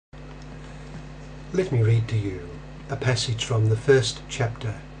Let me read to you a passage from the first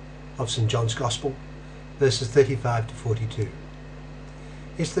chapter of St. John's Gospel, verses 35 to 42.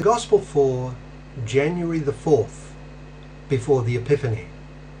 It's the Gospel for January the 4th, before the Epiphany.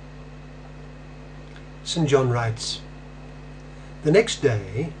 St. John writes, "The next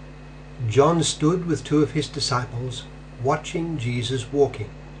day, John stood with two of his disciples, watching Jesus walking.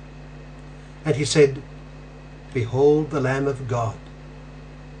 And he said, 'Behold the Lamb of God.'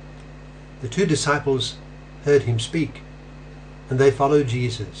 The two disciples heard him speak, and they followed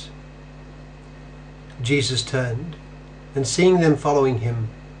Jesus. Jesus turned, and seeing them following him,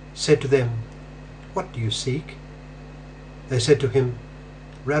 said to them, 'What do you seek?' They said to him,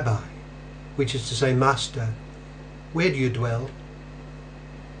 'Rabbi,' which is to say, 'Master, where do you dwell?'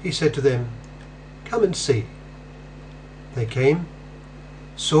 He said to them, 'Come and see.' They came,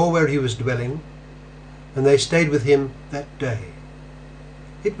 saw where he was dwelling, and they stayed with him that day.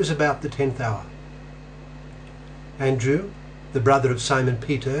 It was about the 10th hour. Andrew, the brother of Simon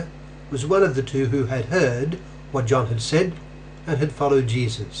Peter, was one of the two who had heard what John had said and had followed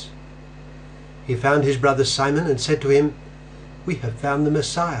Jesus. He found his brother Simon and said to him, 'We have found the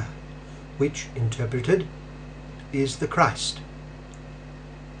Messiah,' which, interpreted, is the Christ.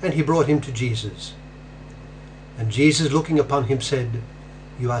 And he brought him to Jesus. And Jesus, looking upon him, said,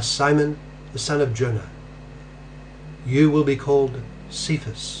 'You are Simon, the son of Jonah. You will be called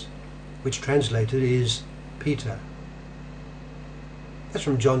Cephas,' which translated is Peter." That's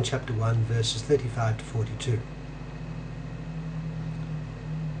from John chapter 1, verses 35 to 42.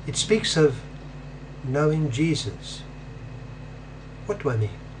 It speaks of knowing Jesus. What do I mean?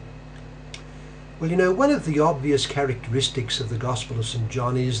 Well, one of the obvious characteristics of the Gospel of St.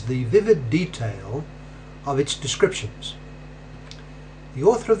 John is the vivid detail of its descriptions. The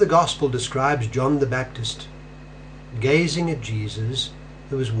author of the Gospel describes John the Baptist gazing at Jesus,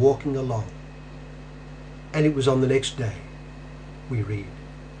 who was walking along. And it was on the next day, we read.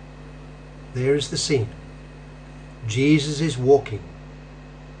 There is the scene. Jesus is walking.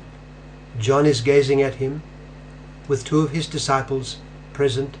 John is gazing at him, with two of his disciples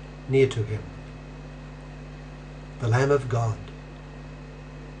present near to him. The Lamb of God,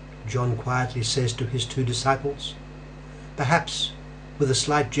 John quietly says to his two disciples, perhaps with a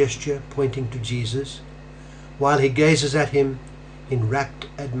slight gesture pointing to Jesus, while he gazes at him in rapt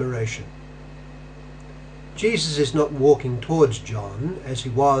admiration. Jesus is not walking towards John as he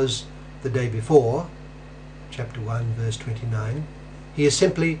was the day before, chapter 1, verse 29. He is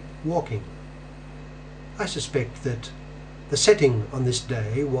simply walking. I suspect that the setting on this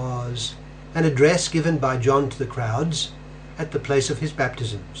day was an address given by John to the crowds at the place of his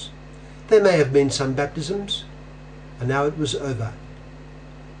baptisms. There may have been some baptisms, and now it was over.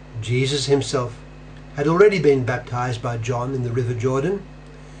 Jesus himself had already been baptized by John in the river Jordan,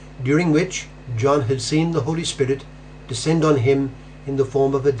 during which John had seen the Holy Spirit descend on him in the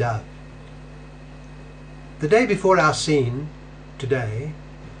form of a dove. The day before our scene today,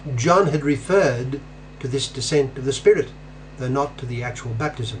 John had referred to this descent of the Spirit, though not to the actual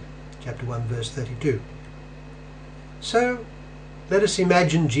baptism, chapter 1, verse 32. So let us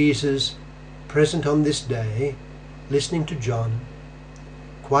imagine Jesus present on this day, listening to John,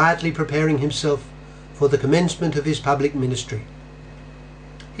 quietly preparing himself for the commencement of his public ministry.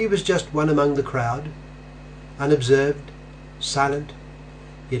 He was just one among the crowd, unobserved, silent,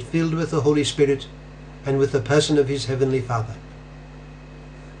 yet filled with the Holy Spirit and with the person of his heavenly Father.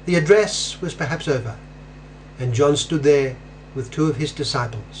 The address was perhaps over, and John stood there with two of his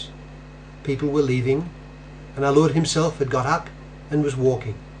disciples. People were leaving, and our Lord himself had got up and was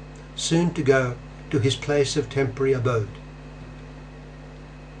walking, soon to go to his place of temporary abode.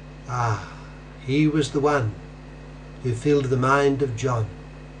 He was the one who filled the mind of John.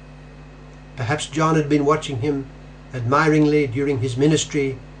 Perhaps John had been watching him admiringly during his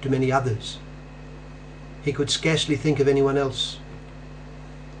ministry to many others. He could scarcely think of anyone else.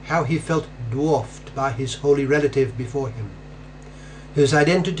 How he felt dwarfed by his holy relative before him, whose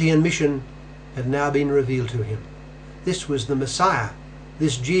identity and mission had now been revealed to him. This was the Messiah,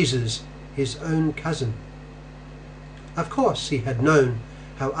 this Jesus, his own cousin. Of course he had known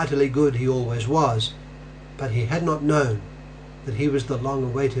how utterly good he always was, but he had not known that he was the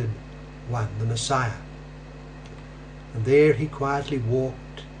long-awaited one, the Messiah. And there he quietly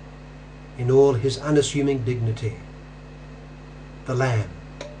walked in all his unassuming dignity. The Lamb.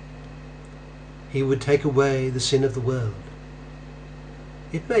 He would take away the sin of the world.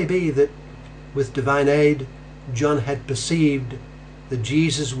 It may be that with divine aid, John had perceived that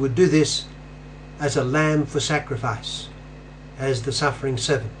Jesus would do this as a lamb for sacrifice, as the suffering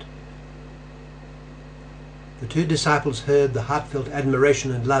servant. The two disciples heard the heartfelt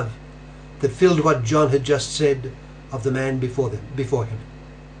admiration and love that filled what John had just said of the man before him.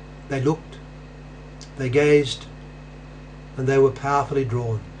 They looked, they gazed, and they were powerfully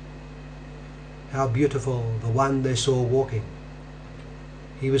drawn. How beautiful the one they saw walking.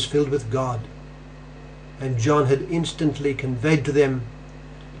 He was filled with God, and John had instantly conveyed to them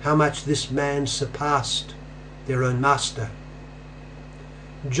how much this man surpassed their own master.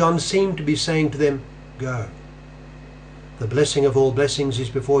 John seemed to be saying to them, "Go. The blessing of all blessings is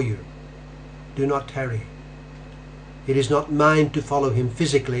before you. Do not tarry. It is not mine to follow him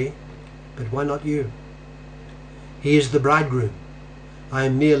physically, but why not you? He is the bridegroom. I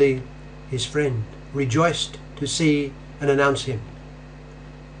am merely his friend, rejoiced to see and announce him.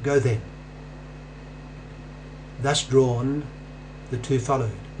 Go then." Thus drawn, the two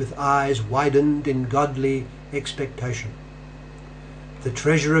followed, with eyes widened in godly expectation. The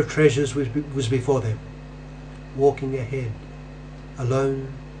treasure of treasures was before them, walking ahead, alone,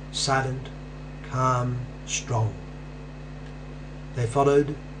 silent, calm, strong. They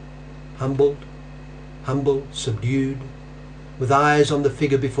followed, humble, subdued, with eyes on the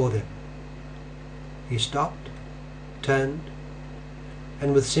figure before them. He stopped, turned,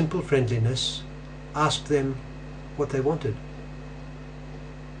 and with simple friendliness asked them what they wanted.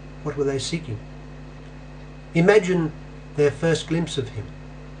 What were they seeking? Imagine their first glimpse of him,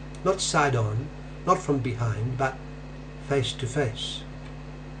 not side on, not from behind, but face to face.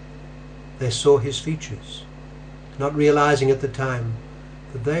 They saw his features, not realizing at the time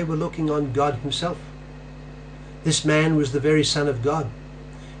that they were looking on God himself. This man was the very Son of God.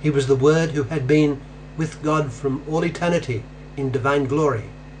 He was the Word who had been with God from all eternity in divine glory.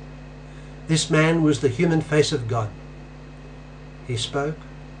 This man was the human face of God. He spoke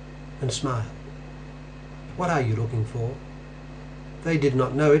and smiled. What are you looking for? They did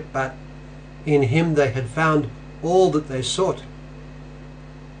not know it, but in him they had found all that they sought.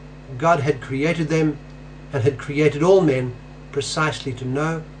 God had created them and had created all men precisely to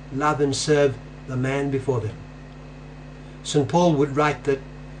know, love and serve the man before them. St. Paul would write that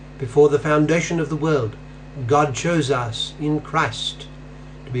before the foundation of the world, God chose us in Christ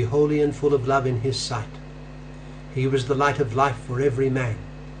to be holy and full of love in his sight. He was the light of life for every man,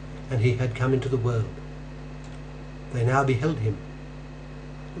 and he had come into the world. They now beheld him.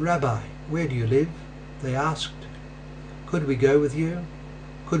 "Rabbi, where do you live?" they asked. "Could we go with you?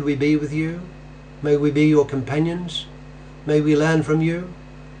 Could we be with you? May we be your companions? May we learn from you?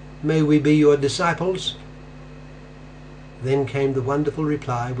 May we be your disciples?" Then came the wonderful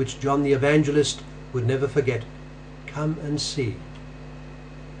reply which John the Evangelist would never forget. "Come and see."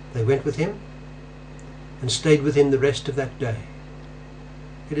 They went with him and stayed with him the rest of that day.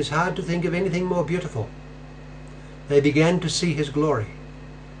 It is hard to think of anything more beautiful. They began to see his glory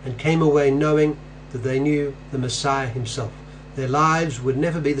and came away knowing that they knew the Messiah himself. Their lives would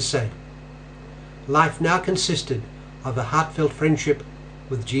never be the same. Life now consisted of a heartfelt friendship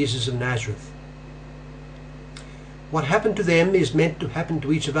with Jesus of Nazareth. What happened to them is meant to happen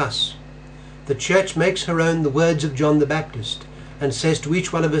to each of us. The Church makes her own the words of John the Baptist and says to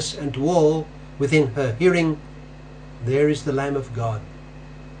each one of us and to all within her hearing, "There is the Lamb of God."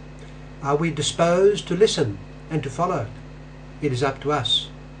 Are we disposed to listen and to follow? It is up to us.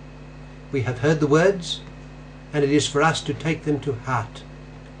 We have heard the words, and it is for us to take them to heart.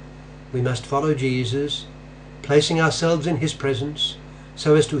 We must follow Jesus, placing ourselves in his presence,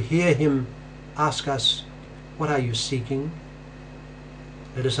 so as to hear him ask us, "What are you seeking?"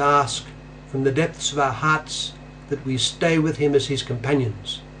 Let us ask from the depths of our hearts that we stay with him as his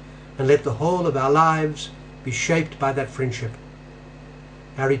companions, and let the whole of our lives be shaped by that friendship.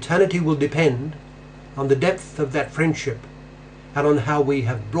 Our eternity will depend on the depth of that friendship and on how we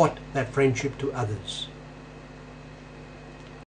have brought that friendship to others.